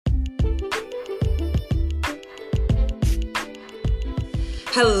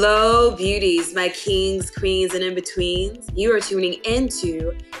Hello, beauties, my kings, queens, and in-betweens. You are tuning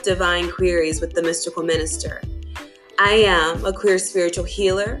into Divine Queries with the Mystical Minister. I am a queer spiritual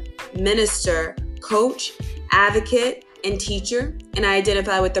healer, minister, coach, advocate, and teacher, and I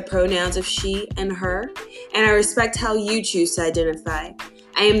identify with the pronouns of she and her, and I respect how you choose to identify.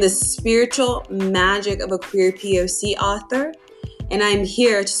 I am the spiritual magic of a queer POC author, and I'm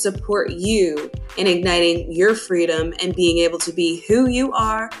here to support you in igniting your freedom and being able to be who you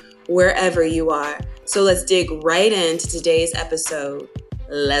are wherever you are. So let's dig right into today's episode.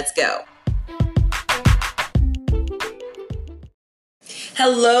 Let's go.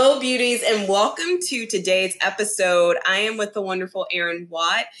 Hello, beauties, and welcome to today's episode. I am with the wonderful Erin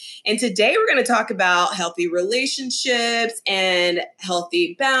Watt, and today we're going to talk about healthy relationships and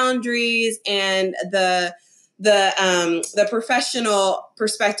healthy boundaries and the professional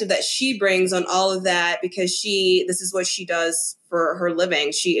perspective that she brings on all of that, because this is what she does for her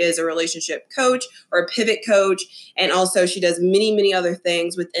living. She is a relationship coach or a pivot coach, and also she does many, many other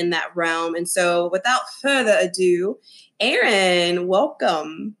things within that realm. And so without further ado, Erin,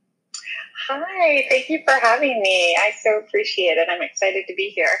 welcome. Hi, thank you for having me. I so appreciate it. I'm excited to be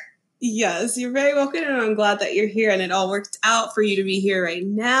here. Yes, you're very welcome, and I'm glad that you're here, and it all worked out for you to be here right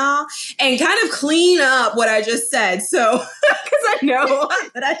now and kind of clean up what I just said. So, because I know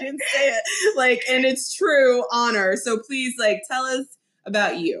that I didn't say it, and it's true honor. So please, tell us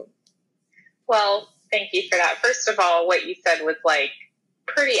about you. Well, thank you for that. First of all, what you said was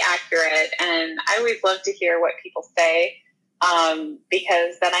pretty accurate, and I always love to hear what people say,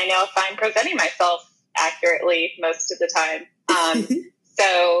 because then I know if I'm presenting myself accurately most of the time.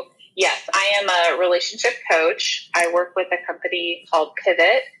 So yes, I am a relationship coach. I work with a company called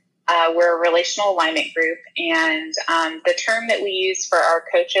Pivot. We're a relational alignment group, and the term that we use for our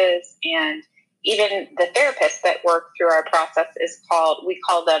coaches and even the therapists that work through our process we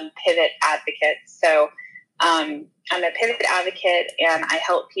call them pivot advocates. So I'm a pivot advocate, and I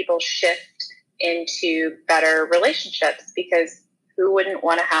help people shift into better relationships, because who wouldn't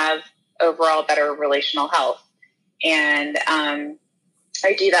want to have overall better relational health? And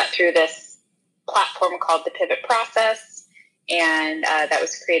I do that through this platform called the Pivot Process, and that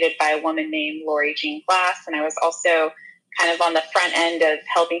was created by a woman named Lori Jean Glass, and I was also kind of on the front end of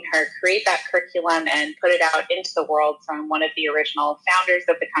helping her create that curriculum and put it out into the world. So I'm one of the original founders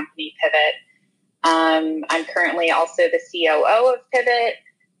of the company Pivot. I'm currently also the COO of Pivot.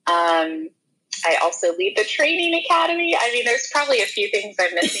 I also lead the training academy. I mean, there's probably a few things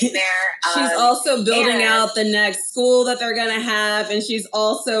I'm missing there. She's also building out the next school that they're going to have. And she's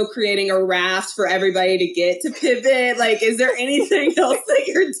also creating a raft for everybody to get to Pivot. Is there anything else that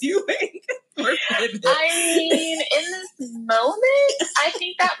you're doing for Pivot? I mean, in this moment, I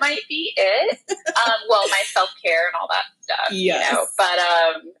think that might be it. My self-care and all that stuff, yes. But,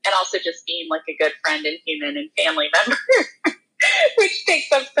 and also just being a good friend and human and family member. Which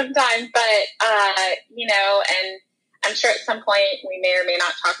takes up some time, but, and I'm sure at some point we may or may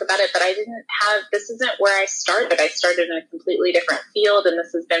not talk about it, but this isn't where I started. I started in a completely different field, and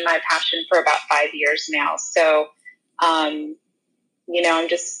this has been my passion for about 5 years now. So, I'm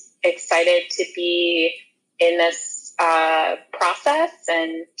just excited to be in this process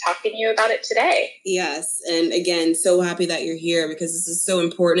and talking to you about it today. Yes. And again, so happy that you're here, because this is so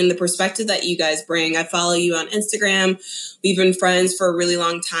important. And the perspective that you guys bring. I follow you on Instagram. We've been friends for a really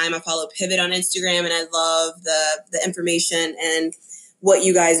long time. I follow Pivot on Instagram, and I love the information and what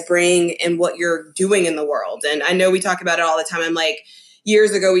you guys bring and what you're doing in the world. And I know we talk about it all the time. I'm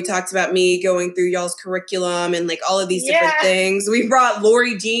years ago, we talked about me going through y'all's curriculum and all of these different things. We brought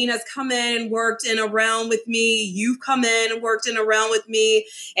Lori Jean has come in and worked in a realm with me. You've come in and worked in a realm with me.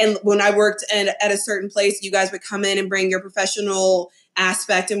 And when I worked at a certain place, you guys would come in and bring your professional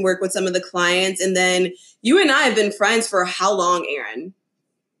aspect and work with some of the clients. And then you and I have been friends for how long, Erin?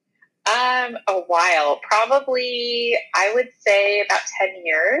 A while. Probably, I would say about 10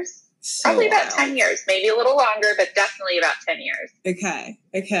 years. Probably about 10 years, maybe a little longer, but definitely about 10 years. Okay.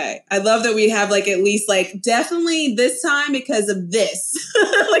 I love that we have at least definitely this time because of this.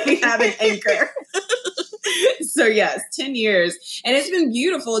 We have an anchor. So yes, 10 years. And it's been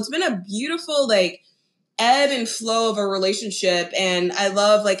beautiful. It's been a beautiful ebb and flow of a relationship. And I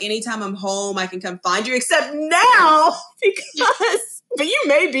love anytime I'm home, I can come find you, except now but you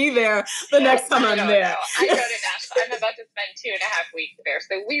may be there the next time I'm there. No. I go to Nashville. I'm about to spend 2.5 weeks there,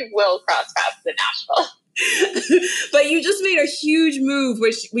 so we will cross paths in Nashville. But you just made a huge move,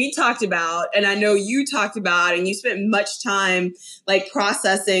 which we talked about, and I know you talked about, and you spent much time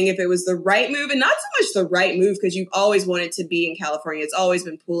processing if it was the right move, and not so much the right move because you've always wanted to be in California. It's always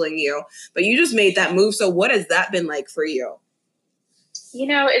been pulling you, but you just made that move. So what has that been like for you?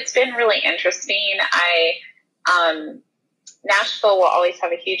 It's been really interesting. Nashville will always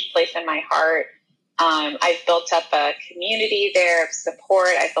have a huge place in my heart. I've built up a community there of support.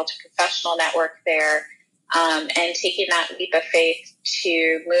 I've built a professional network there. And taking that leap of faith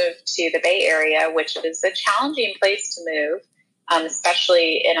to move to the Bay Area, which is a challenging place to move,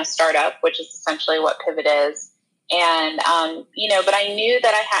 especially in a startup, which is essentially what Pivot is. And, but I knew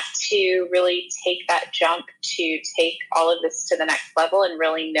that I had to really take that jump to take all of this to the next level and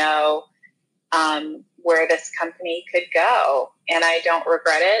really know where this company could go. And I don't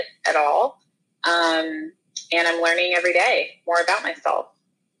regret it at all. And I'm learning every day more about myself.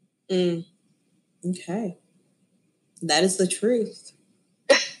 Okay. That is the truth.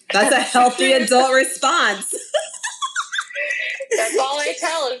 That's a healthy adult response. That's all I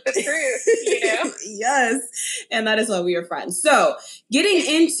tell is the truth, Yes. And that is why we are friends. So getting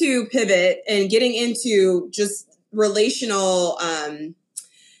into Pivot and getting into just relational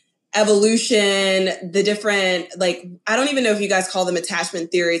evolution, the different, I don't even know if you guys call them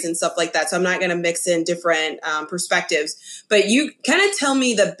attachment theories and stuff like that. So I'm not going to mix in different perspectives, but you kind of tell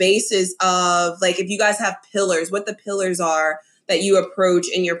me the basis of if you guys have pillars, what the pillars are that you approach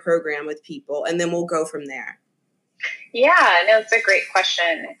in your program with people, and then we'll go from there. Yeah, no, it's a great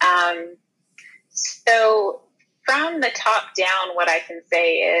question. So from the top down, what I can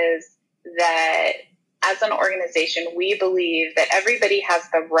say is that as an organization, we believe that everybody has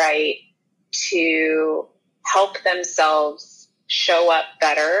the right to help themselves show up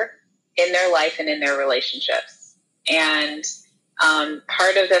better in their life and in their relationships. And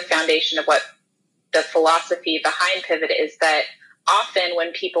part of the foundation of what the philosophy behind Pivot is that often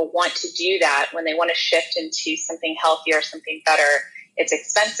when people want to do that, when they want to shift into something healthier, something better, it's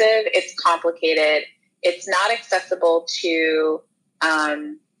expensive, it's complicated, it's not accessible to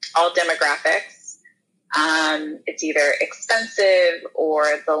all demographics. It's either expensive or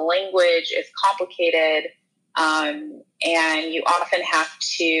the language is complicated, and you often have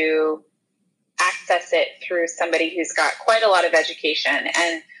to access it through somebody who's got quite a lot of education.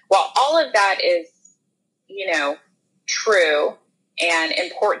 And while all of that is, true and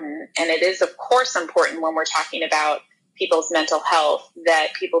important, and it is of course important when we're talking about people's mental health,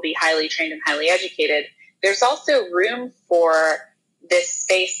 that people be highly trained and highly educated, there's also room for this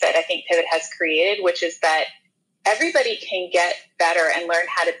space that I think Pivot has created, which is that everybody can get better and learn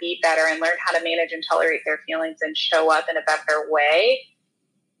how to be better and learn how to manage and tolerate their feelings and show up in a better way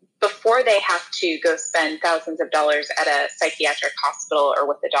before they have to go spend thousands of dollars at a psychiatric hospital or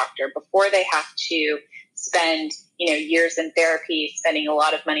with a doctor, before they have to spend, years in therapy, spending a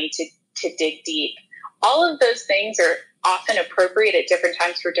lot of money to dig deep. All of those things are often appropriate at different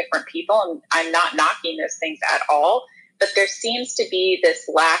times for different people, and I'm not knocking those things at all. But there seems to be this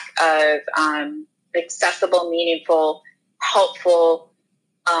lack of accessible, meaningful, helpful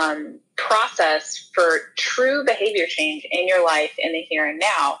process for true behavior change in your life in the here and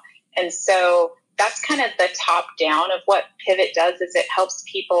now. And so that's kind of the top down of what Pivot does, is it helps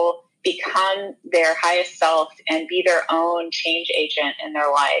people become their highest self and be their own change agent in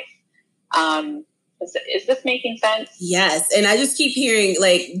their life. Is this making sense? Yes. And I just keep hearing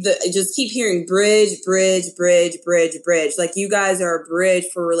bridge. Like, you guys are a bridge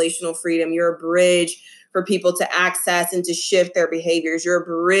for relational freedom. You're a bridge for people to access and to shift their behaviors. You're a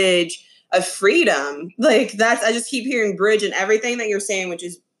bridge of freedom. I just keep hearing bridge in everything that you're saying, which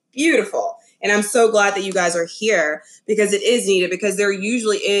is beautiful. And I'm so glad that you guys are here, because it is needed, because there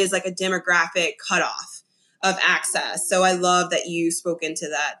usually is a demographic cutoff of access. So I love that you spoke into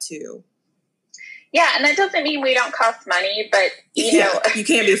that too. Yeah, and that doesn't mean we don't cost money, but you can't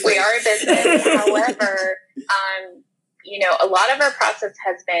be free. We are a business. However, a lot of our process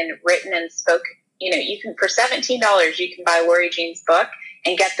has been written and spoken. You can, for $17, you can buy Lori Jean's book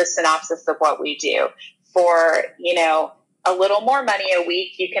and get the synopsis of what we do. For a little more money a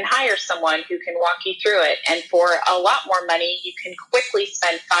week, you can hire someone who can walk you through it, and for a lot more money, you can quickly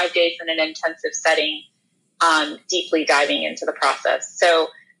spend 5 days in an intensive setting, deeply diving into the process. So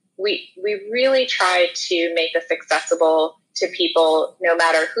we really try to make this accessible to people, no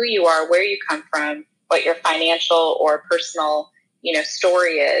matter who you are, where you come from, what your financial or personal,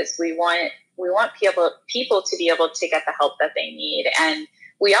 story is. We want people to be able to get the help that they need. And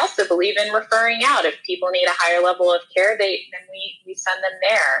we also believe in referring out. If people need a higher level of care, then we send them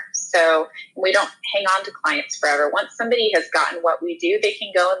there. So we don't hang on to clients forever. Once somebody has gotten what we do, they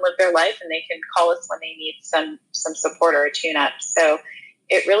can go and live their life, and they can call us when they need some support or a tune-up. So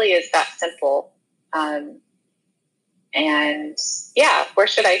it really is that simple. And yeah, where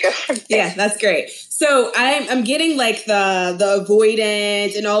should I go from there? Yeah, that's great. So I'm getting the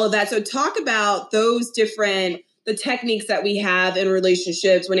avoidance and all of that. So talk about those different the techniques that we have in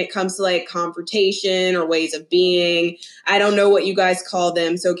relationships when it comes to like confrontation or ways of being. I don't know what you guys call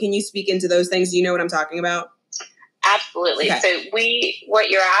them. So can you speak into those things? Do you know what I'm talking about? Absolutely. Okay. So what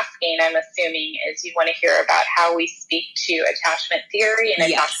you're asking, I'm assuming, is you want to hear about how we speak to attachment theory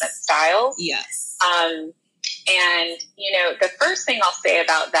and attachment styles. Yes. And, the first thing I'll say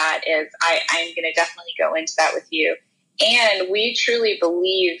about that is I'm going to definitely go into that with you. And we truly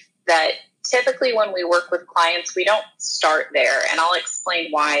believe that typically when we work with clients, we don't start there. And I'll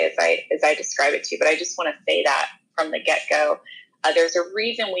explain why as I describe it to you. But I just want to say that from the get-go. There's a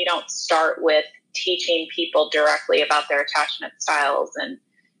reason we don't start with teaching people directly about their attachment styles. And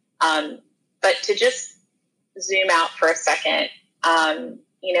but to just zoom out for a second,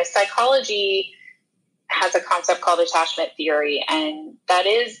 psychology has a concept called attachment theory, and that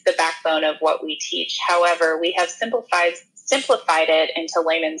is the backbone of what we teach. However, we have simplified it into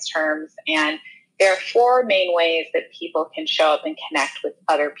layman's terms, and there are 4 main ways that people can show up and connect with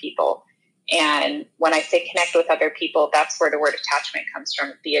other people. And when I say connect with other people, that's where the word attachment comes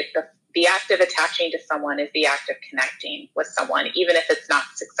from. The act of attaching to someone is the act of connecting with someone, even if it's not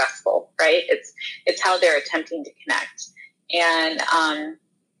successful, right? It's how they're attempting to connect. And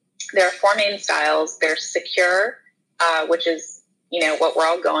there are 4 main styles. There's secure, which is, what we're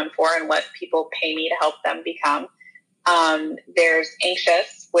all going for and what people pay me to help them become. There's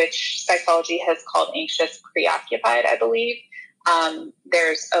anxious, which psychology has called anxious preoccupied, I believe.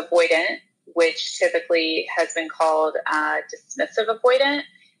 There's avoidant, which typically has been called dismissive avoidant.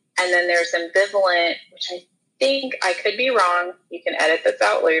 And then there's ambivalent, which I think, I could be wrong, you can edit this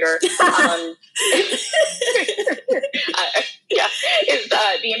out later.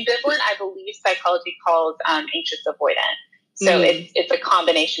 The ambivalent, I believe psychology calls anxious avoidant. So it's a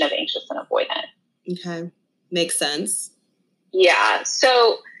combination of anxious and avoidant. Okay. Makes sense. Yeah.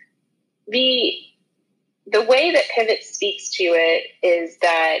 So the way that Pivot speaks to it is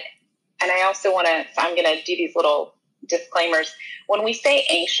that, and I also I'm going to do these little disclaimers. When we say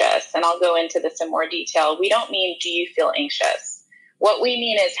anxious, and I'll go into this in more detail, we don't mean, do you feel anxious? What we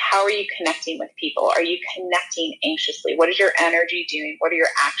mean is, how are you connecting with people? Are you connecting anxiously? What is your energy doing? What are your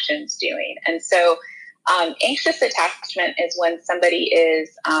actions doing? And so anxious attachment is when somebody is,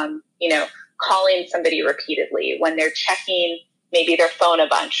 calling somebody repeatedly, when they're checking maybe their phone a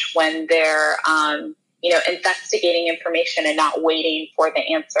bunch, when they're, investigating information and not waiting for the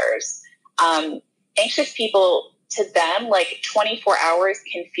answers. Anxious people, to them, like 24 hours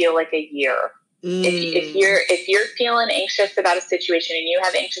can feel like a year. If you're feeling anxious about a situation and you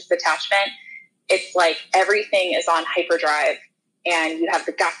have anxious attachment, it's like everything is on hyperdrive and you have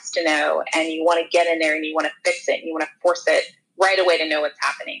the guts to know and you want to get in there and you want to fix it and you want to force it right away to know what's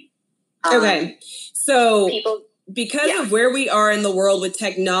happening. Okay. So because of where we are in the world with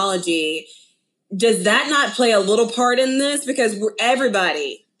technology, does that not play a little part in this? Because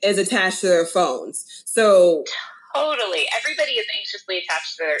everybody is attached to their phones. So totally, everybody is anxiously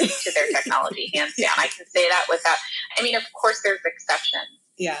attached to their technology, hands down. I can say that without. I mean, of course, there's exceptions.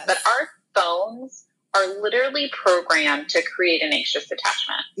 Yeah. But our phones are literally programmed to create an anxious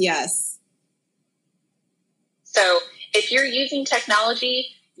attachment. Yes. So if you're using technology,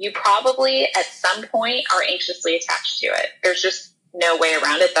 you probably at some point are anxiously attached to it. There's just no way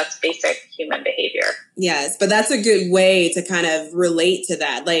around it. That's basic human behavior. Yes, but that's a good way to kind of relate to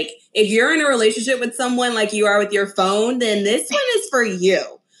that. Like, if you're in a relationship with someone like you are with your phone, then this one is for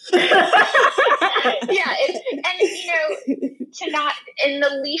you. Yeah, to not, in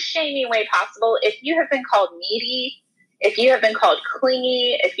the least shaming way possible, if you have been called needy, if you have been called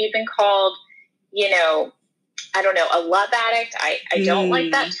clingy, if you've been called, I don't know, a love addict, I don't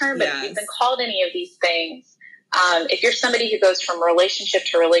like that term, but if you've been called any of these things, if you're somebody who goes from relationship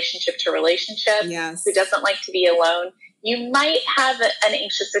to relationship to relationship, who doesn't like to be alone, you might have an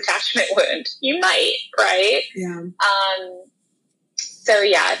anxious attachment wound. You might, right? Yeah. So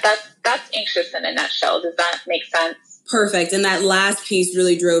yeah, that's anxious in a nutshell. Does that make sense? Perfect. And that last piece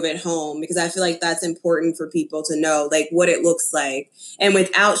really drove it home, because I feel like that's important for people to know, like, what it looks like, and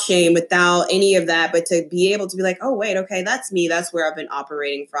without shame, without any of that, but to be able to be like, oh, wait, okay, that's me. That's where I've been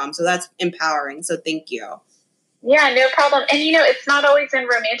operating from. So that's empowering. So thank you. Yeah, no problem. And, it's not always in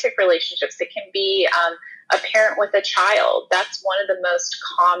romantic relationships. It can be a parent with a child. That's one of the most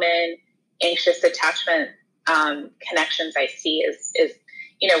common anxious attachment connections I see is,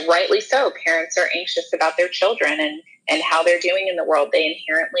 rightly so. Parents are anxious about their children and how they're doing in the world. They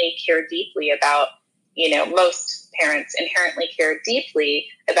inherently care deeply about, most parents inherently care deeply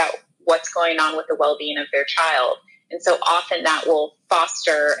about what's going on with the well-being of their child. And so often that will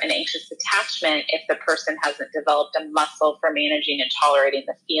foster an anxious attachment if the person hasn't developed a muscle for managing and tolerating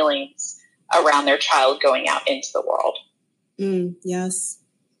the feelings around their child going out into the world. Yes,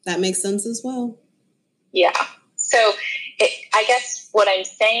 that makes sense as well. Yeah. So I guess what I'm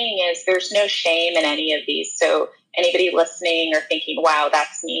saying is there's no shame in any of these. So anybody listening or thinking, wow,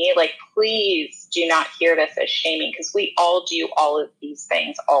 that's me, like, please do not hear this as shaming, because we all do all of these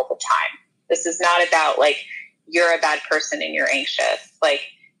things all the time. This is not about like, you're a bad person and you're anxious. Like,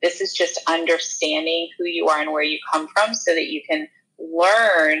 this is just understanding who you are and where you come from so that you can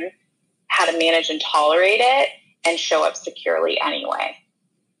learn how to manage and tolerate it and show up securely anyway.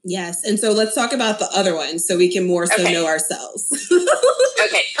 Yes. And so let's talk about the other one so we can more so know ourselves.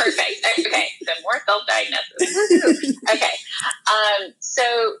 Okay, perfect. Okay, so more self-diagnosis. Okay.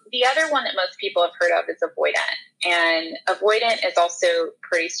 So the other one that most people have heard of is avoidant. And avoidant is also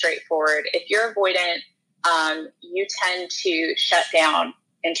pretty straightforward. If you're avoidant, you tend to shut down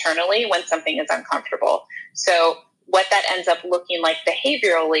internally when something is uncomfortable. So what that ends up looking like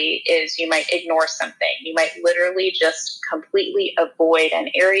behaviorally is you might ignore something. You might literally just completely avoid an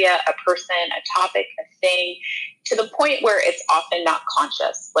area, a person, a topic, a thing, to the point where it's often not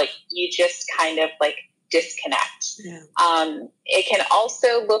conscious. Like, you just kind of like disconnect. Yeah. It can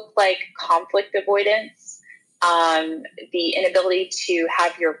also look like conflict avoidance, the inability to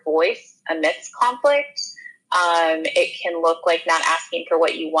have your voice amidst conflict. It can look like not asking for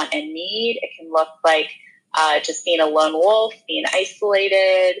what you want and need. It can look like just being a lone wolf, being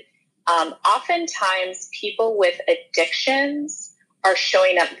isolated. Oftentimes, people with addictions are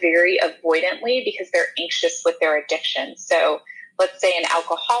showing up very avoidantly because they're anxious with their addiction. So let's say an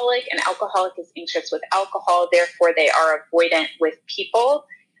alcoholic is anxious with alcohol, therefore they are avoidant with people,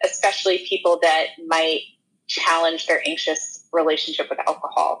 especially people that might challenge their anxious relationship with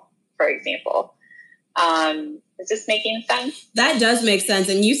alcohol, for example. Is this making sense? That does make sense.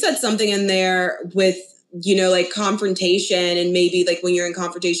 And you said something in there with, you know, like confrontation, and maybe like when you're in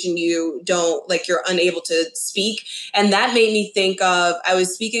confrontation, you don't, like, you're unable to speak. And that made me think of, I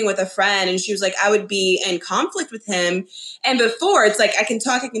was speaking with a friend and she was like, I would be in conflict with him. And before, it's like, I can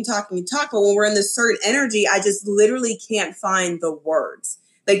talk. But when we're in this certain energy, I just literally can't find the words.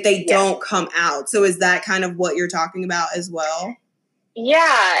 Like, they don't come out. So is that kind of what you're talking about as well?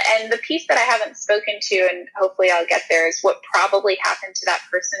 Yeah. And the piece that I haven't spoken to, and hopefully I'll get there, is what probably happened to that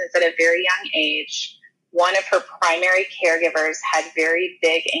person is at a very young age, one of her primary caregivers had very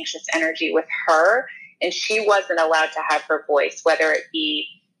big anxious energy with her, and she wasn't allowed to have her voice, whether it be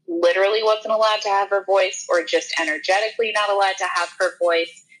literally wasn't allowed to have her voice or just energetically not allowed to have her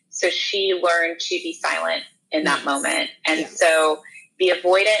voice. So she learned to be silent in that moment. And so the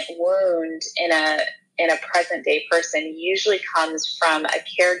avoidant wound in a present day person usually comes from a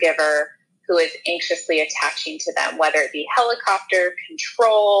caregiver who is anxiously attaching to them, whether it be helicopter,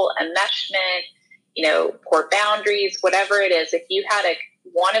 control, enmeshment, you know, poor boundaries, whatever it is. If you had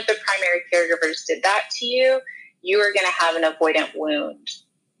one of the primary caregivers did that to you, you are going to have an avoidant wound.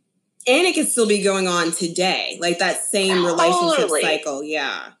 And it can still be going on today, like that same relationship cycle.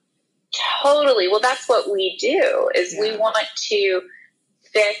 Yeah. Totally. Well, that's what we do is we want to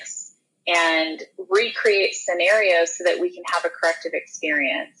fix and recreate scenarios so that we can have a corrective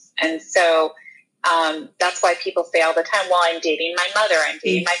experience. And so that's why people say all the time, well, I'm dating my mother, I'm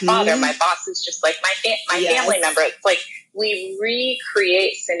dating my father, my boss is just like my family member. It's like we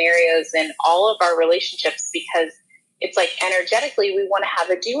recreate scenarios in all of our relationships because it's like energetically we want to have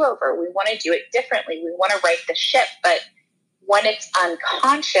a do-over. We want to do it differently. We want to right the ship. But when it's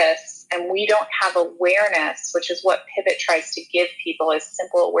unconscious and we don't have awareness, which is what Pivot tries to give people, is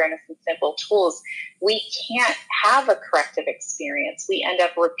simple awareness and simple tools, we can't have a corrective experience. We end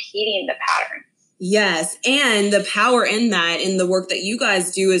up repeating the pattern. Yes. And the power in that, in the work that you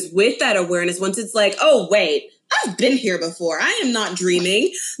guys do, is with that awareness. Once it's like, oh, wait, I've been here before. I am not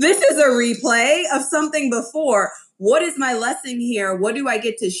dreaming. This is a replay of something before. What is my lesson here? What do I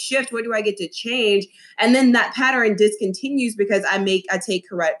get to shift? What do I get to change? And then that pattern discontinues because I take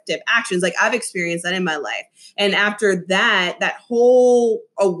corrective actions. Like, I've experienced that in my life. And after that whole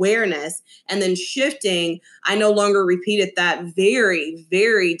awareness and then shifting, I no longer repeated that very,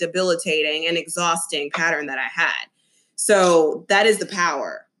 very debilitating and exhausting pattern that I had. So that is the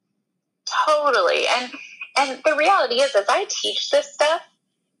power. Totally. And the reality is, as I teach this stuff,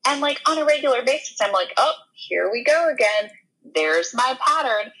 and like on a regular basis, I'm like, oh, here we go again. There's my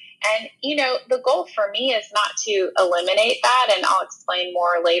pattern. And, you know, the goal for me is not to eliminate that, and I'll explain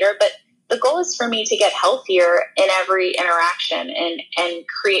more later, but the goal is for me to get healthier in every interaction and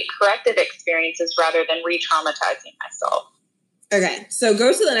create corrective experiences rather than re-traumatizing myself. Okay, so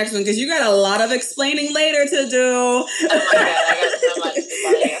go to the next one because you got a lot of explaining later to do. Oh my God, I got so much to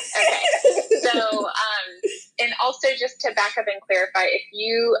tell you. Okay, so, and also also, just to back up and clarify, if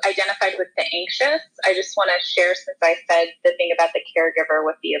you identified with the anxious, I just want to share, since I said the thing about the caregiver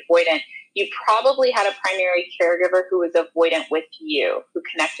with the avoidant, you probably had a primary caregiver who was avoidant with you, who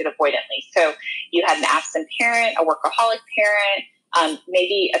connected avoidantly. So you had an absent parent, a workaholic parent,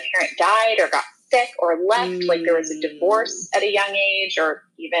 maybe a parent died or got sick or left, like there was a divorce at a young age or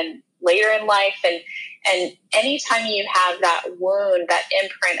even later in life. And anytime you have that wound, that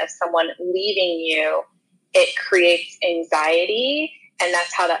imprint of someone leaving you, it creates anxiety, and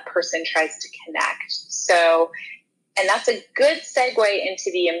that's how that person tries to connect. So, and that's a good segue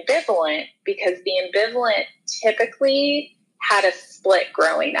into the ambivalent, because the ambivalent typically had a split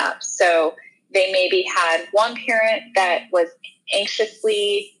growing up. So they maybe had one parent that was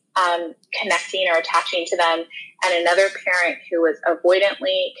anxiously connecting or attaching to them, and another parent who was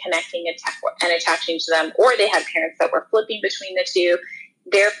avoidantly connecting and attaching to them, or they had parents that were flipping between the two.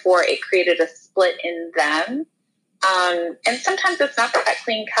 Therefore, it created a split in them. And sometimes it's not that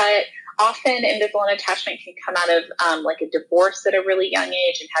clean cut. Often ambivalent attachment can come out of like a divorce at a really young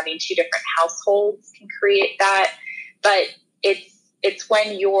age, and having two different households can create that. But it's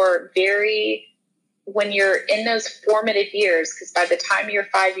when you're in those formative years, because by the time you're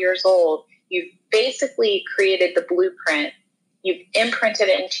 5 years old, you've basically created the blueprint. You've imprinted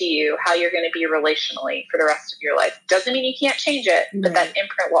it into you how you're going to be relationally for the rest of your life. Doesn't mean you can't change it, but that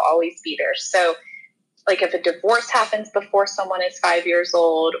imprint will always be there. So like if a divorce happens before someone is 5 years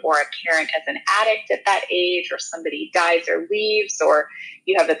old, or a parent is an addict at that age, or somebody dies or leaves, or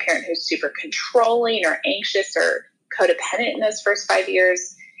you have a parent who's super controlling or anxious or codependent in those first 5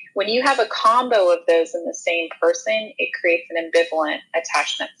 years, when you have a combo of those in the same person, it creates an ambivalent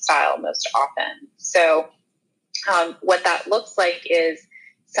attachment style most often. So what that looks like is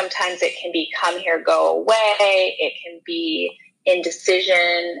sometimes it can be come here, go away. It can be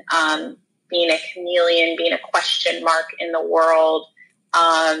indecision, being a chameleon, being a question mark in the world.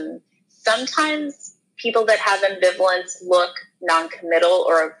 Sometimes people that have ambivalence look non-committal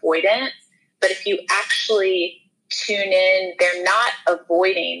or avoidant, but if you actually tune in, they're not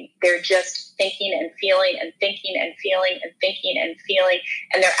avoiding, they're just thinking and feeling and thinking and feeling and thinking and feeling,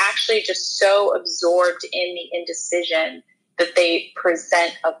 and they're actually just so absorbed in the indecision that they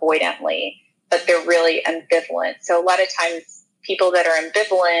present avoidantly, but they're really ambivalent. So a lot of times people that are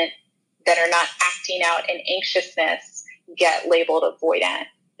ambivalent, that are not acting out in anxiousness, get labeled avoidant.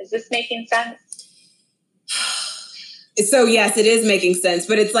 Is this making sense? So yes, it is making sense,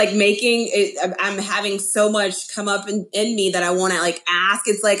 but it's like I'm having so much come up in me that I want to like ask.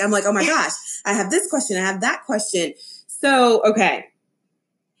 It's like, I'm like, oh my gosh, I have this question. I have that question. So, okay.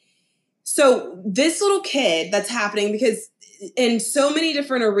 So this little kid that's happening, because in so many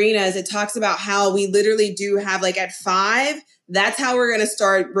different arenas, it talks about how we literally do have like at 5, that's how we're going to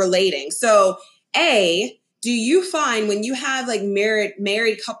start relating. So do you find when you have like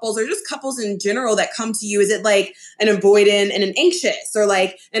married couples or just couples in general that come to you, is it like an avoidant and an anxious, or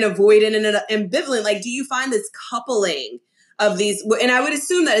like an avoidant and an ambivalent? Like, do you find this coupling of these? And I would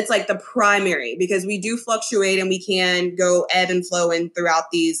assume that it's like the primary, because we do fluctuate and we can go ebb and flow in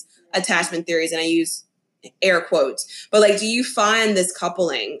throughout these attachment theories. And I use air quotes, but like, do you find this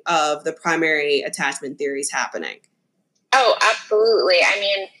coupling of the primary attachment theories happening? Oh, absolutely. I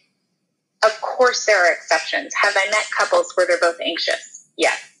mean, of course, there are exceptions. Have I met couples where they're both anxious?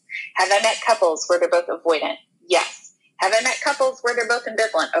 Yes. Have I met couples where they're both avoidant? Yes. Have I met couples where they're both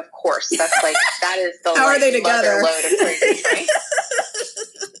ambivalent? Of course. That's like, that is the How are they together? Load of crazy, right?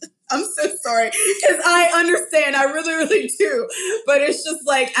 I'm so sorry, because I understand. I really, really do. But it's just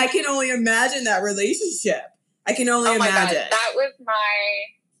like, I can only imagine that relationship. I can only imagine. God. That was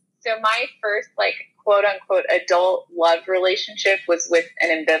my first like quote unquote adult love relationship was with an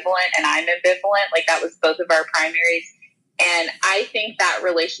ambivalent, and I'm ambivalent. Like that was both of our primaries. And I think that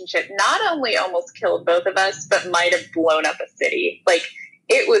relationship not only almost killed both of us, but might have blown up a city. Like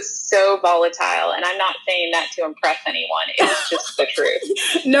it was so volatile. And I'm not saying that to impress anyone. It's just the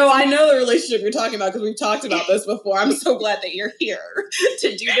truth. No, I know the relationship you're talking about because we've talked about this before. I'm so glad that you're here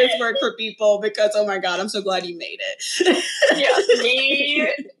to do this work for people because, oh my God, I'm so glad you made it. Yeah,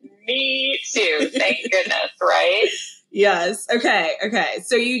 me too. Thank goodness, right? Yes. Okay.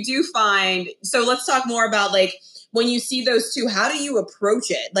 So you do find, so let's talk more about like, when you see those two, how do you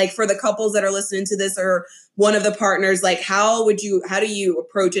approach it? Like for the couples that are listening to this or one of the partners, like how do you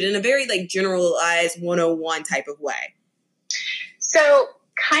approach it in a very like generalized 101 type of way? So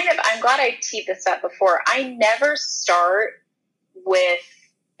kind of, I'm glad I teed this up before. I never start with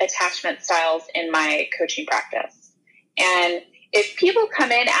attachment styles in my coaching practice. And if people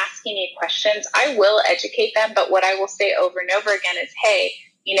come in asking me questions, I will educate them. But what I will say over and over again is, hey,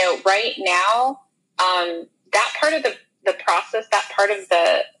 right now, that part of the process, that part of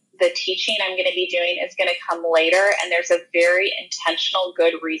the teaching I'm going to be doing is going to come later. And there's a very intentional,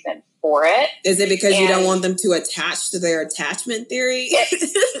 good reason for it. Is it because you don't want them to attach to their attachment theory?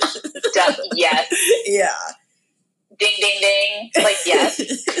 Yes. Yeah. Ding, ding, ding. Like, yes.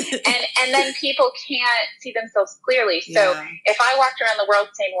 And then people can't see themselves clearly. So if I walked around the world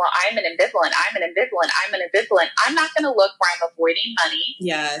saying, well, I'm an ambivalent, I'm not going to look where I'm avoiding money.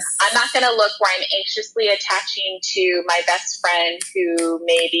 Yes. I'm not going to look where I'm anxiously attaching to my best friend who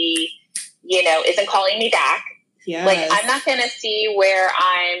maybe, isn't calling me back. Yes. Like, I'm not going to see where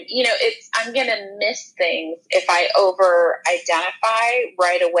I'm going to miss things if I over identify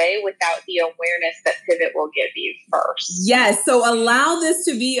right away without the awareness that pivot will give you first. Yes. So allow this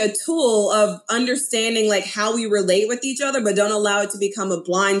to be a tool of understanding like how we relate with each other, but don't allow it to become a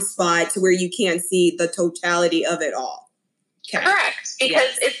blind spot to where you can't see the totality of it all. Okay. Correct.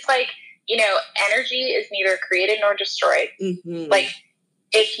 Because it's like, energy is neither created nor destroyed. Mm-hmm. Like,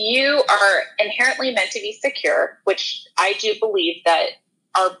 if you are inherently meant to be secure, which I do believe that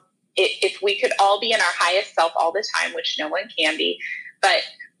if we could all be in our highest self all the time, which no one can be, but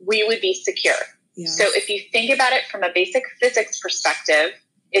we would be secure. Yeah. So if you think about it from a basic physics perspective,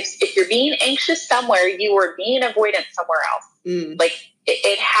 if you're being anxious somewhere, you are being avoidant somewhere else. Mm. Like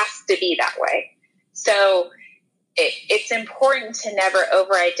it has to be that way. So it's important to never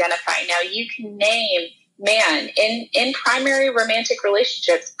over-identify. Now you can name, man, in primary romantic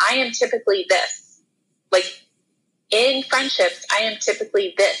relationships, I am typically this. Like in friendships, I am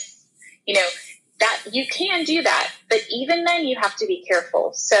typically this. That you can do that, but even then you have to be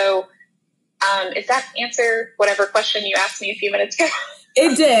careful. So does that answer whatever question you asked me a few minutes ago?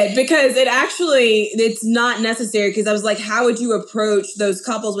 It did, because it's not necessary, because I was like, how would you approach those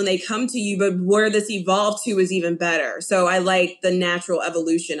couples when they come to you? But where this evolved to is even better. So I like the natural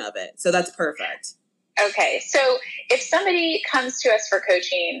evolution of it. So that's perfect. Okay. So if somebody comes to us for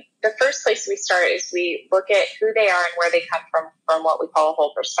coaching, the first place we start is we look at who they are and where they come from what we call a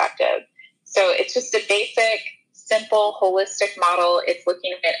whole perspective. So it's just a basic, simple, holistic model. It's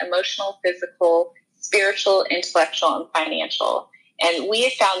looking at emotional, physical, spiritual, intellectual, and financial. And we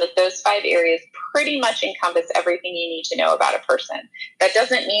have found that those 5 areas pretty much encompass everything you need to know about a person. That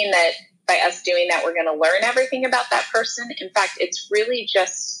doesn't mean that by us doing that, we're going to learn everything about that person. In fact, it's really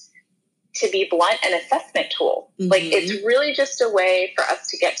just, to be blunt, an assessment tool. Mm-hmm. Like it's really just a way for us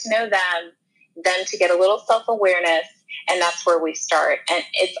to get to know them to get a little self-awareness. And that's where we start. And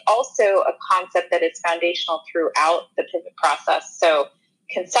it's also a concept that is foundational throughout the pivot process. So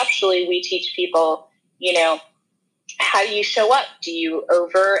conceptually, we teach people, how do you show up? Do you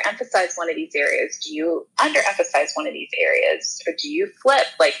overemphasize one of these areas? Do you underemphasize one of these areas? Or do you flip?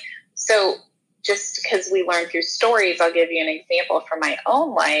 So just because we learn through stories, I'll give you an example from my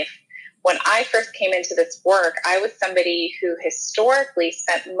own life. When I first came into this work, I was somebody who historically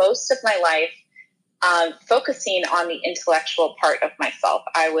spent most of my life focusing on the intellectual part of myself.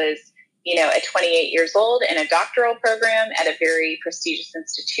 I was, at 28 years old in a doctoral program at a very prestigious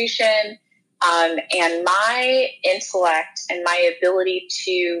institution. And my intellect and my ability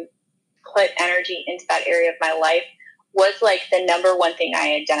to put energy into that area of my life was like the number one thing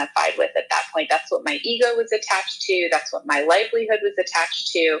I identified with at that point. That's what my ego was attached to. That's what my livelihood was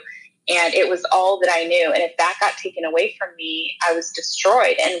attached to. And it was all that I knew. And if that got taken away from me, I was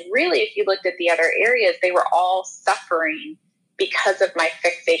destroyed. And really, if you looked at the other areas, they were all suffering because of my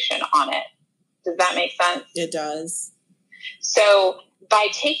fixation on it. Does that make sense? It does. So by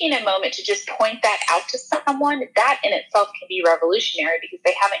taking a moment to just point that out to someone, that in itself can be revolutionary, because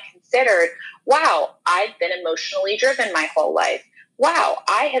they haven't considered, wow, I've been emotionally driven my whole life. Wow,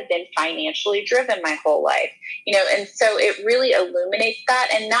 I have been financially driven my whole life. And so it really illuminates that.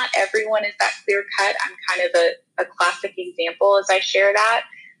 And not everyone is that clear cut. I'm kind of a classic example as I share that.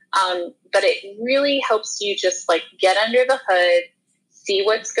 But it really helps you just get under the hood, see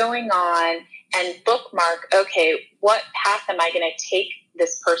what's going on, and bookmark, okay, what path am I going to take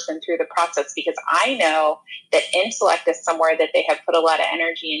this person through the process? Because I know that intellect is somewhere that they have put a lot of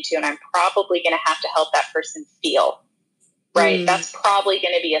energy into, and I'm probably going to have to help that person feel, right? That's probably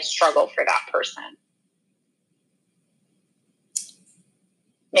going to be a struggle for that person.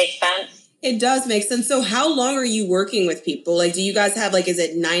 Make sense? It does make sense. So how long are you working with people? Do you guys have, is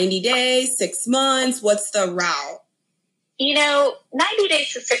it 90 days, 6 months? What's the route? 90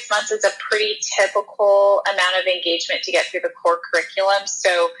 days to 6 months is a pretty typical amount of engagement to get through the core curriculum.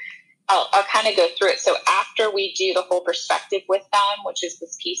 So I'll kind of go through it. So after we do the whole perspective with them, which is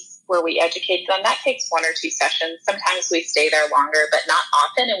this piece where we educate them, that takes 1 or 2 sessions. Sometimes we stay there longer, but not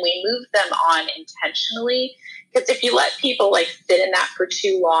often. And we move them on intentionally, because if you let people like sit in that for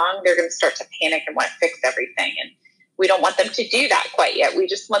too long, they're going to start to panic and want to fix everything. And we don't want them to do that quite yet. We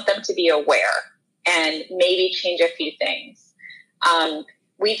just want them to be aware and maybe change a few things.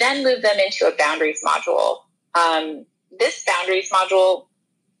 We then move them into a boundaries module. This boundaries module,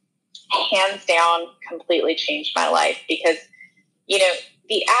 hands down, completely changed my life, because, you know,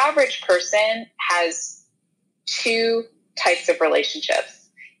 the average person has 2 types of relationships,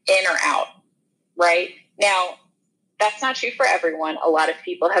 in or out, right? Now, that's not true for everyone. A lot of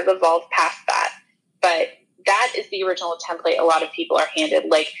people have evolved past that, but that is the original template a lot of people are handed.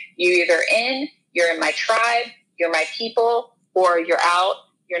 Like, you're either in, you're in my tribe, you're my people, or you're out,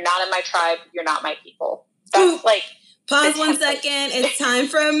 you're not in my tribe, you're not my people. That's like... Pause 1 second. It's time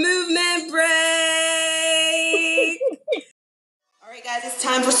for a movement break. All right, guys, it's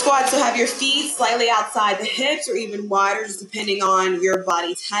time for squats. So have your feet slightly outside the hips or even wider, just depending on your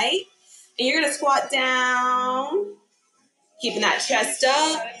body type. And you're going to squat down, keeping that chest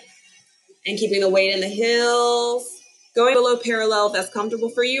up and keeping the weight in the heels. Going below parallel if that's comfortable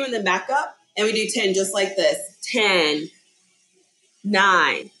for you, and then back up. And we do 10 just like this. 10,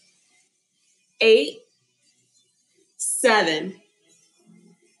 9, 8, 7,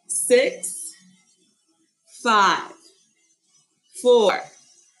 6, 5, 4,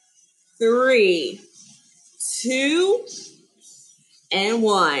 3, 2, and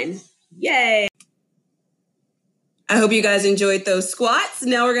 1. Yay! I hope you guys enjoyed those squats.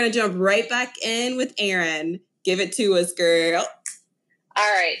 Now we're going to jump right back in with Erin. Give it to us, girl.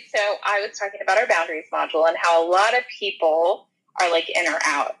 All right. So I was talking about our boundaries module and how a lot of people are like in or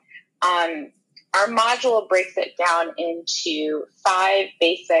out. Our module breaks it down into 5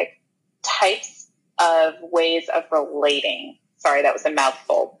 basic types of ways of relating. Sorry, that was a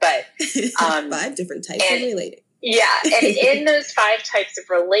mouthful, but 5 different types of relating. Yeah, and in those 5 types of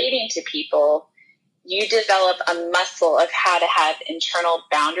relating to people, you develop a muscle of how to have internal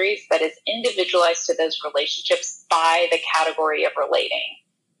boundaries that is individualized to those relationships by the category of relating.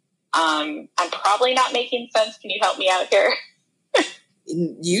 I'm probably not making sense. Can you help me out here?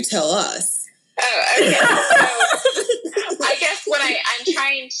 You tell us. Oh, okay. So I guess when I'm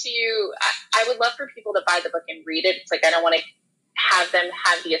trying to, I would love for people to buy the book and read it. It's like, I don't want to have them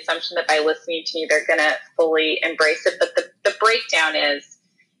have the assumption that by listening to me, they're going to fully embrace it. But the breakdown is,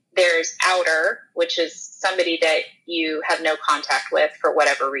 there's outer, which is somebody that you have no contact with for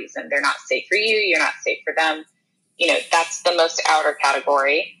whatever reason. They're not safe for you. You're not safe for them. You know, that's the most outer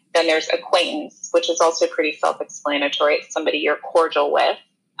category. Then there's acquaintance, which is also pretty self-explanatory. It's somebody you're cordial with.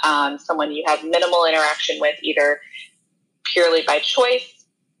 Someone you have minimal interaction with, either purely by choice,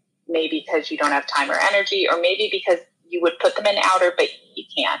 maybe because you don't have time or energy, or maybe because you would put them in outer, but you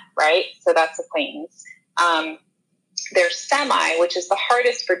can't, right? So that's acquaintance. There's semi, which is the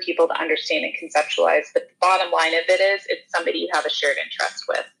hardest for people to understand and conceptualize, but the bottom line of it is, it's somebody you have a shared interest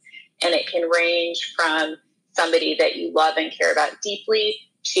with. And it can range from somebody that you love and care about deeply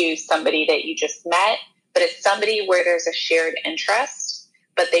to somebody that you just met, but it's somebody where there's a shared interest,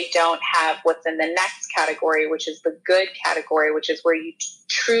 but they don't have what's in the next category, which is the good category, which is where you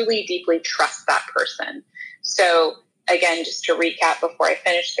truly, deeply trust that person. So again, just to recap before I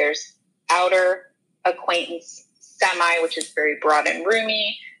finish, there's outer, acquaintance, semi, which is very broad and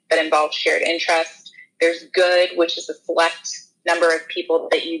roomy, but involves shared interest. There's good, which is a select number of people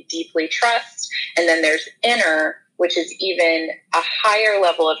that you deeply trust. And then there's inner, which is even a higher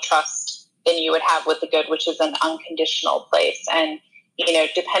level of trust than you would have with the good, which is an unconditional place. And, you know,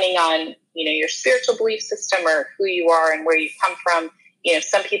 depending on, you know, your spiritual belief system or who you are and where you come from, you know,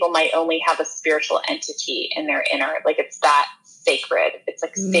 some people might only have a spiritual entity in their inner, like it's that sacred. It's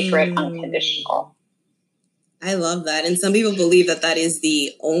like sacred, unconditional. I love that. And some people believe that that is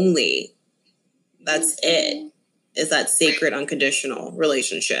the only, that's it, is that sacred, unconditional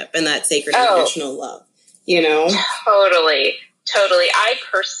relationship and that sacred, unconditional love, you know? Totally. I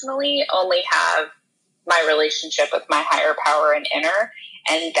personally only have my relationship with my higher power and inner,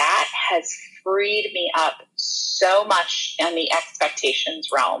 and that has freed me up so much in the expectations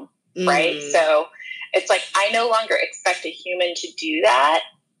realm, right? So it's like, I no longer expect a human to do that.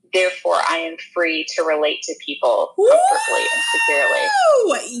 Therefore, I am free to relate to people comfortably and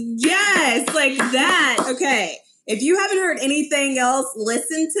securely. Yes, like that. Okay. If you haven't heard anything else,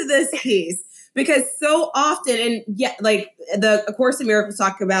 listen to this piece. Because so often, and yeah, like the A Course in Miracles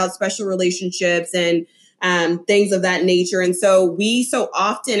talk about special relationships and things of that nature. And so we so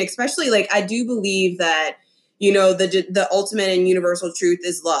often, especially like I do believe that, the ultimate and universal truth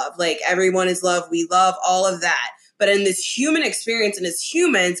is love. Like, everyone is love. We love all of that. But in this human experience and as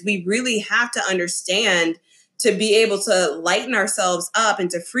humans, we really have to understand to be able to lighten ourselves up and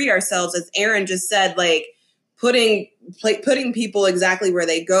to free ourselves, as Erin just said, like putting people exactly where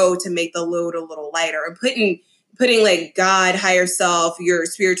they go to make the load a little lighter, or putting like God, higher self, your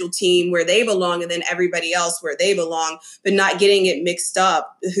spiritual team where they belong, and then everybody else where they belong, but not getting it mixed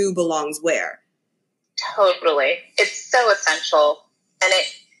up who belongs where. Totally. It's so essential. And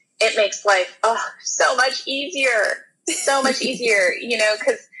it makes life so much easier. So much easier,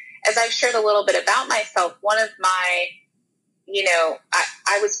 because as I've shared a little bit about myself, one of my,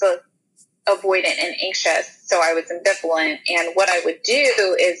 I was both avoidant and anxious, so I was ambivalent. And what I would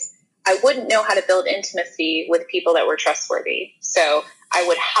do is I wouldn't know how to build intimacy with people that were trustworthy. So I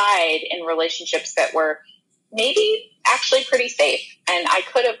would hide in relationships that were maybe actually pretty safe, and I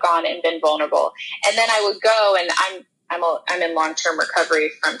could have gone and been vulnerable. And then I would go, and I'm in long-term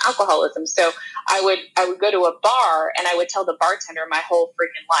recovery from alcoholism. So I would go to a bar, and I would tell the bartender my whole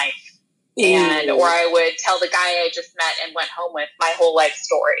freaking life. Or I would tell the guy I just met and went home with my whole life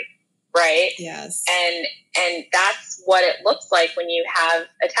story. Right. Yes. And that's what it looks like when you have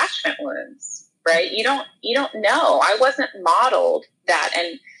attachment wounds, right? You don't know. I wasn't modeled that.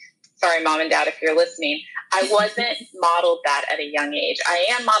 And sorry, Mom and Dad, if you're listening, I wasn't modeled that at a young age. I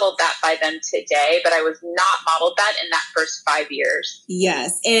am modeled that by them today, but I was not modeled that in that first 5 years.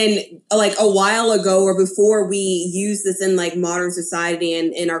 Yes. And like a while ago, or before we use this in like modern society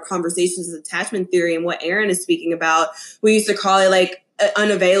and in our conversations of attachment theory and what Erin is speaking about, we used to call it like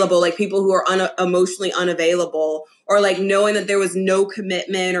unavailable, like people who are emotionally unavailable, or like knowing that there was no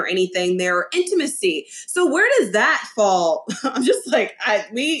commitment or anything there, or intimacy. So where does that fall? I'm just like,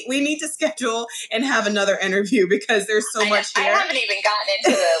 we need to schedule and have another interview, because there's so much here. I haven't even gotten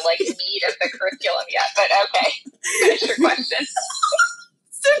into the like meat of the curriculum yet, but okay. Finish your question.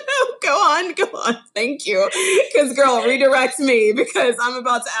 Go on. Thank you. Because girl, redirect me, because I'm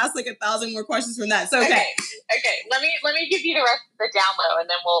about to ask like 1,000 more questions from that. So okay. Let me give you the rest of the down low, and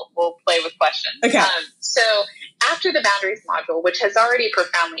then we'll play with questions. Okay. So after the boundaries module, which has already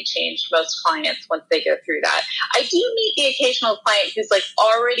profoundly changed most clients once they go through that, I do meet the occasional client who's like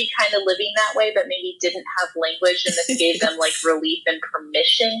already kind of living that way, but maybe didn't have language, and this gave them like relief and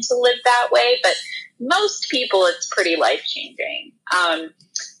permission to live that way. But most people, it's pretty life-changing.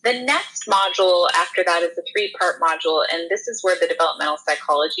 The next module after that is a 3-part module, and this is where the developmental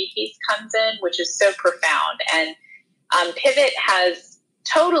psychology piece comes in, which is so profound. And Pivot has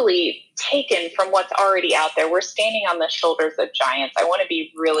totally taken from what's already out there. We're standing on the shoulders of giants. I want to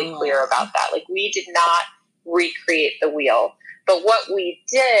be really clear about that. Like, we did not recreate the wheel. But what we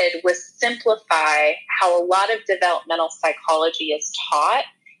did was simplify how a lot of developmental psychology is taught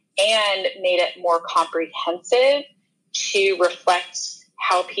and made it more comprehensive to reflect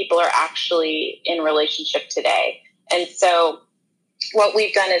how people are actually in relationship today. And so what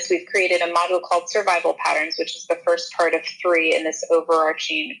we've done is we've created a module called Survival Patterns, which is the first part of 3 in this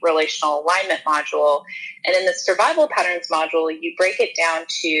overarching relational alignment module. And in the Survival Patterns module, you break it down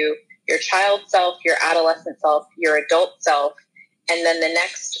to your child self, your adolescent self, your adult self. And then the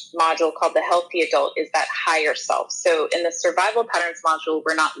next module, called the Healthy Adult, is that higher self. So in the Survival Patterns module,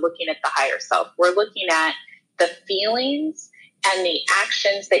 we're not looking at the higher self. We're looking at the feelings and the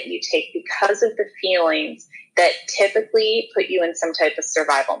actions that you take because of the feelings that typically put you in some type of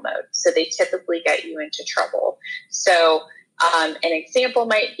survival mode. So they typically get you into trouble. So an example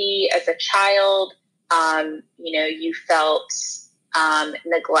might be, as a child, you felt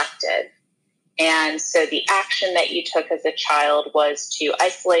neglected. And so the action that you took as a child was to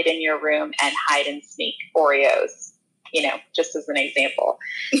isolate in your room and hide and sneak Oreos, just as an example.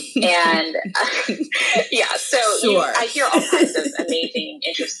 And so sure. I hear all kinds of amazing,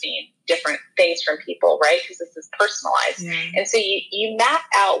 interesting, different things from people, right? Because this is personalized. Yeah. And so you map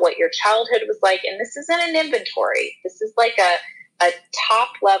out what your childhood was like. And this isn't an inventory. This is like a top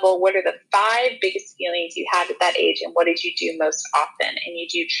level. What are the 5 biggest feelings you had at that age? And what did you do most often? And you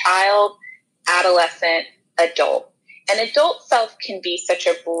do child, adolescent, adult. And adult self can be such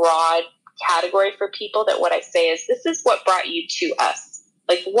a broad category for people that what I say is, this is what brought you to us.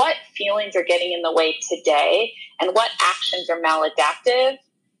 Like, what feelings are getting in the way today, and what actions are maladaptive,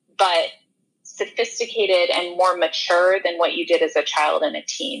 but sophisticated and more mature than what you did as a child and a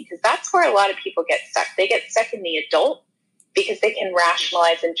teen. Because that's where a lot of people get stuck. They get stuck in the adult because they can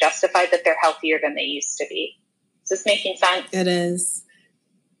rationalize and justify that they're healthier than they used to be. Is this making sense? It is.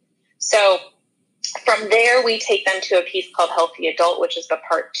 So from there, we take them to a piece called Healthy Adult, which is the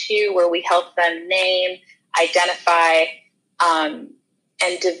part 2, where we help them name, identify,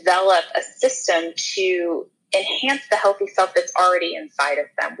 and develop a system to enhance the healthy self that's already inside of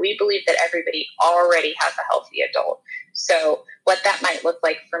them. We believe that everybody already has a healthy adult. So what that might look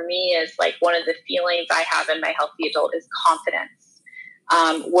like for me is like one of the feelings I have in my healthy adult is confidence.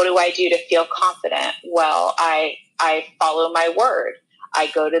 What do I do to feel confident? Well, I follow my word. I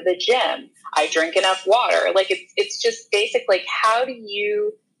go to the gym. I drink enough water. Like it's just basic. Like, how do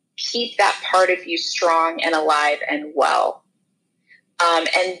you keep that part of you strong and alive and well?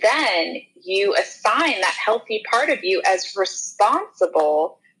 And then you assign that healthy part of you as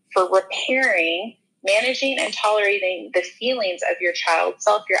responsible for repairing, managing, and tolerating the feelings of your child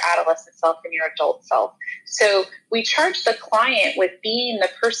self, your adolescent self, and your adult self. So we charge the client with being the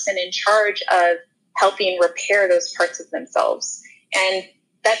person in charge of helping repair those parts of themselves. And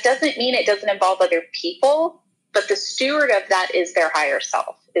that doesn't mean it doesn't involve other people, but the steward of that is their higher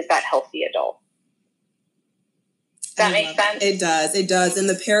self, is that healthy adult. Does that make sense? It does. It does. And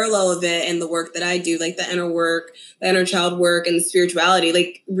the parallel of it and the work that I do, like the inner work, the inner child work, and the spirituality,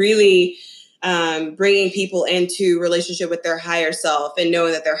 like really bringing people into relationship with their higher self and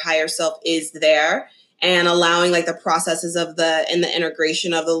knowing that their higher self is there, and allowing like the processes of the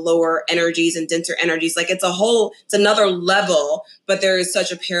integration of the lower energies and denser energies. Like it's another level, but there is such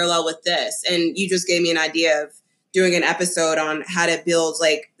a parallel with this. And you just gave me an idea of doing an episode on how to build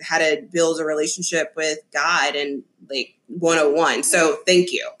a relationship with God and like 101. So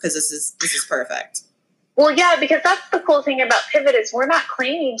thank you, because this is perfect. Well, yeah, because that's the cool thing about Pivot is we're not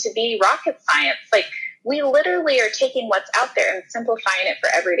claiming to be rocket science. Like we literally are taking what's out there and simplifying it for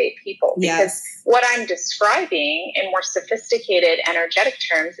everyday people. Because what I'm describing in more sophisticated, energetic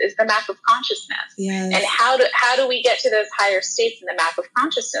terms is the map of consciousness. Yes. And how do we get to those higher states in the map of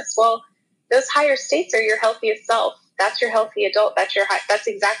consciousness? Well, those higher states are your healthiest self. That's your healthy adult. That's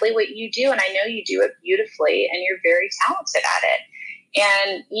exactly what you do. And I know you do it beautifully and you're very talented at it.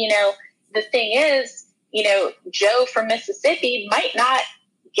 And, the thing is, Joe from Mississippi might not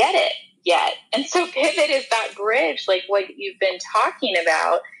get it yet. And so Pivot is that bridge, like what you've been talking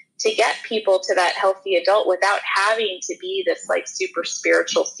about, to get people to that healthy adult without having to be this like super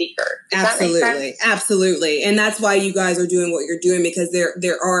spiritual seeker. Does Absolutely. that make sense? Absolutely. And that's why you guys are doing what you're doing, because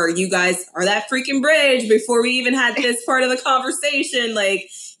you guys are that freaking bridge before we even had this part of the conversation. Like,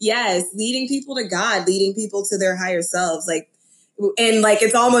 yes, leading people to God, leading people to their higher selves. Like, and like,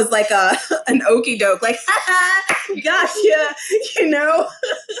 it's almost like an okie doke, like, gotcha,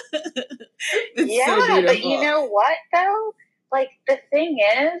 It's yeah, so but you know what though? Like the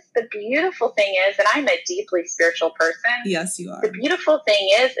beautiful thing is, and I'm a deeply spiritual person. Yes, you are. The beautiful thing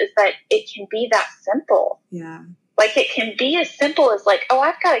is that it can be that simple. Yeah. Like it can be as simple as like, oh,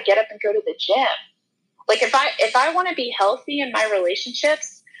 I've got to get up and go to the gym. Like if I want to be healthy in my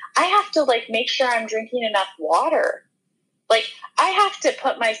relationships, I have to like make sure I'm drinking enough water. Like I have to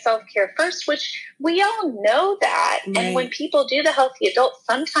put my self-care first, which we all know that. Right. And when people do the healthy adult,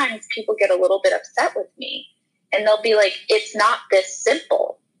 sometimes people get a little bit upset with me. And they'll be like, it's not this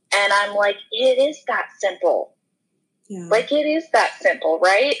simple. And I'm like, it is that simple. Yeah. Like, it is that simple,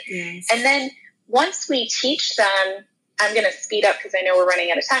 right? Yes. And then once we teach them, I'm going to speed up because I know we're running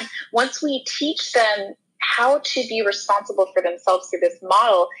out of time. Once we teach them how to be responsible for themselves through this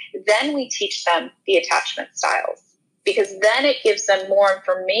model, then we teach them the attachment styles. Because then it gives them more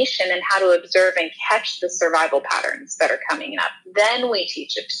information on how to observe and catch the survival patterns that are coming up. Then we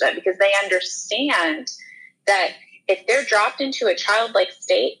teach it to them because they understand that if they're dropped into a childlike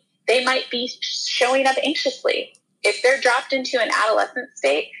state, they might be showing up anxiously. If they're dropped into an adolescent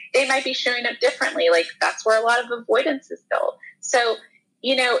state, they might be showing up differently. Like that's where a lot of avoidance is built. So,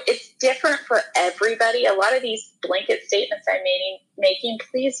 it's different for everybody. A lot of these blanket statements I'm making,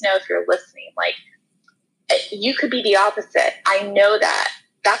 please know if you're listening, like you could be the opposite. I know that.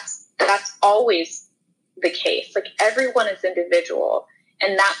 That's always the case. Like everyone is individual.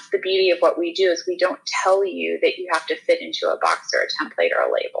 And that's the beauty of what we do is we don't tell you that you have to fit into a box or a template or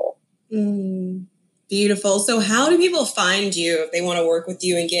a label. Beautiful. So how do people find you if they want to work with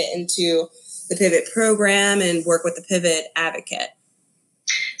you and get into the Pivot program and work with the Pivot Advocate?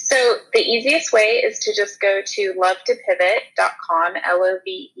 So the easiest way is to just go to lovetopivot.com,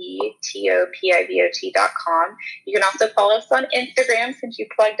 LOVETOPIVOT.com. You can also follow us on Instagram since you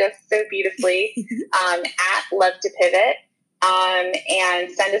plugged us so beautifully at lovetopivot.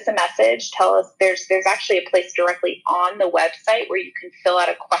 And send us a message. Tell us there's actually a place directly on the website where you can fill out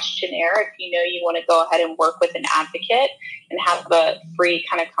a questionnaire if you know you want to go ahead and work with an advocate and have a free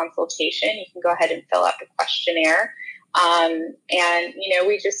kind of consultation. You can go ahead and fill out the questionnaire. And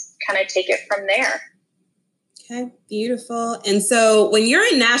we just kind of take it from there. Okay, beautiful. And so when you're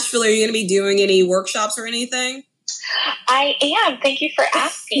in Nashville, are you going to be doing any workshops or anything? I am. Thank you for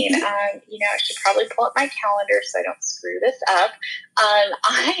asking. I should probably pull up my calendar so I don't screw this up.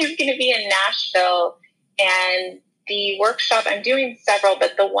 I am going to be in Nashville, and the workshop, I'm doing several,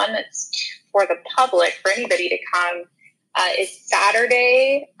 but the one that's for the public, for anybody to come, is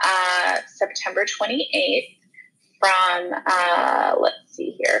Saturday, September 28th from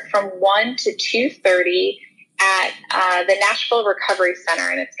 1 to 2:30 at the Nashville Recovery Center,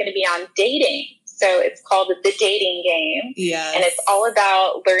 and it's going to be on dating. So it's called The Dating Game. Yes. And it's all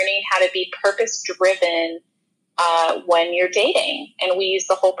about learning how to be purpose-driven when you're dating. And we use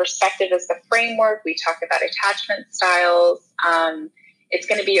the whole perspective as the framework. We talk about attachment styles. It's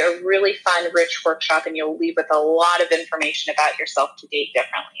going to be a really fun, rich workshop, and you'll leave with a lot of information about yourself to date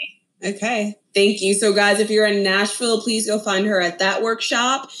differently. Okay. Thank you. So guys, if you're in Nashville, please go find her at that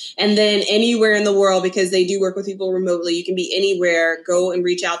workshop, and then anywhere in the world, because they do work with people remotely. You can be anywhere. Go and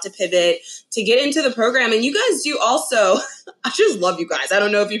reach out to Pivot to get into the program. And you guys do also, I just love you guys. I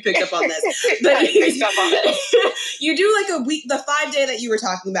don't know if you picked up on this, but you do like a week, the 5-day that you were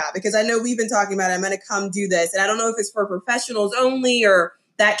talking about, because I know we've been talking about it. I'm going to come do this. And I don't know if it's for professionals only or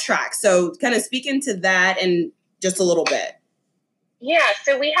that track. So kind of speak into that and just a little bit. Yeah,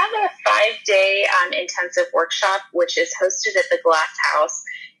 so we have a 5-day intensive workshop, which is hosted at the Glass House,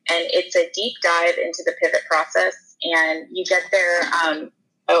 and it's a deep dive into the pivot process. And you get there. I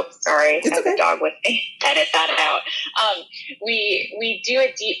have a dog with me. Edit that out. We do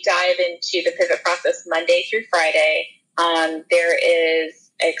a deep dive into the pivot process Monday through Friday. There is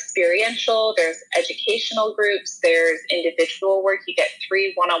experiential, there's educational groups, there's individual work. You get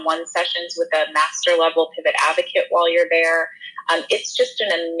 3 one-on-one sessions with a master level pivot advocate while you're there. It's just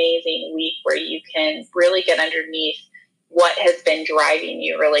an amazing week where you can really get underneath what has been driving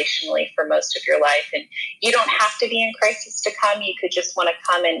you relationally for most of your life. And you don't have to be in crisis to come. You could just want to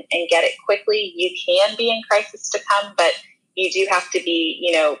come and get it quickly. You can be in crisis to come, but you do have to be,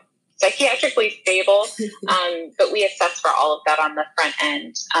 psychiatrically stable. But we assess for all of that on the front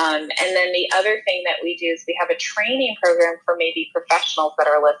end. And then the other thing that we do is we have a training program for maybe professionals that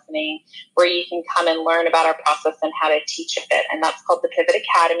are listening, where you can come and learn about our process and how to teach it. And that's called the Pivot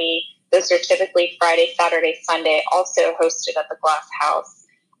Academy. Those are typically Friday, Saturday, Sunday, also hosted at the Glass House.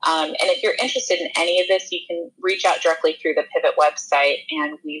 And if you're interested in any of this, you can reach out directly through the Pivot website,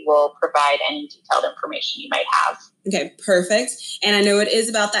 and we will provide any detailed information you might have. Okay, perfect. And I know it is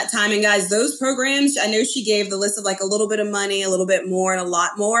about that time. And guys, those programs, I know she gave the list of like a little bit of money, a little bit more, and a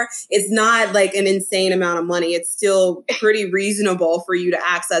lot more. It's not like an insane amount of money. It's still pretty reasonable for you to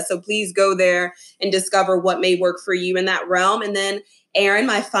access. So please go there and discover what may work for you in that realm. And then Erin,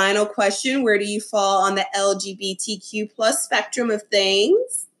 my final question, where do you fall on the LGBTQ plus spectrum of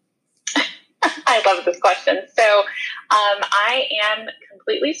things? I love this question. So I am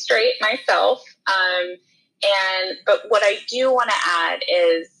completely straight myself. But what I do want to add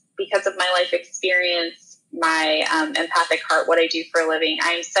is, because of my life experience, my empathic heart, what I do for a living,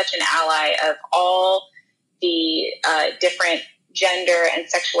 I am such an ally of all the different gender and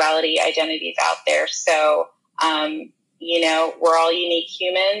sexuality identities out there. So, we're all unique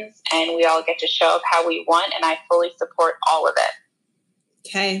humans, and we all get to show up how we want, and I fully support all of it.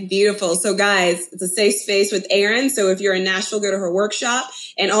 Okay, beautiful. So guys, it's a safe space with Erin. So if you're in Nashville, go to her workshop,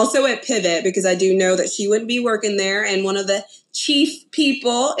 and also at Pivot, because I do know that she wouldn't be working there, and one of the chief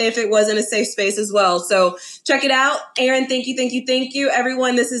people if it wasn't a safe space as well. So check it out. Erin, thank you.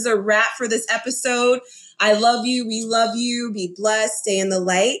 Everyone, this is a wrap for this episode. I love you. We love you. Be blessed. Stay in the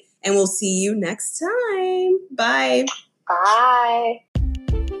light, and we'll see you next time. Bye. Bye.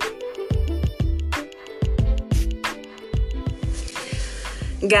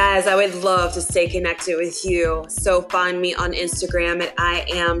 Guys, I would love to stay connected with you. So find me on Instagram at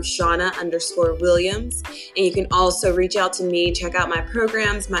 @Shauna_Williams. And you can also reach out to me, check out my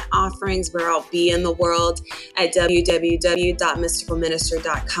programs, my offerings, where I'll be in the world at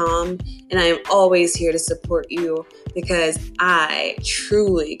www.mysticalminister.com. And I am always here to support you, because I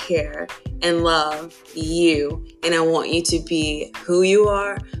truly care and love you. And I want you to be who you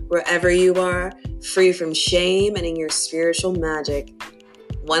are, wherever you are, free from shame and in your spiritual magic.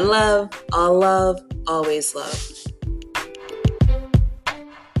 One love, all love, always love.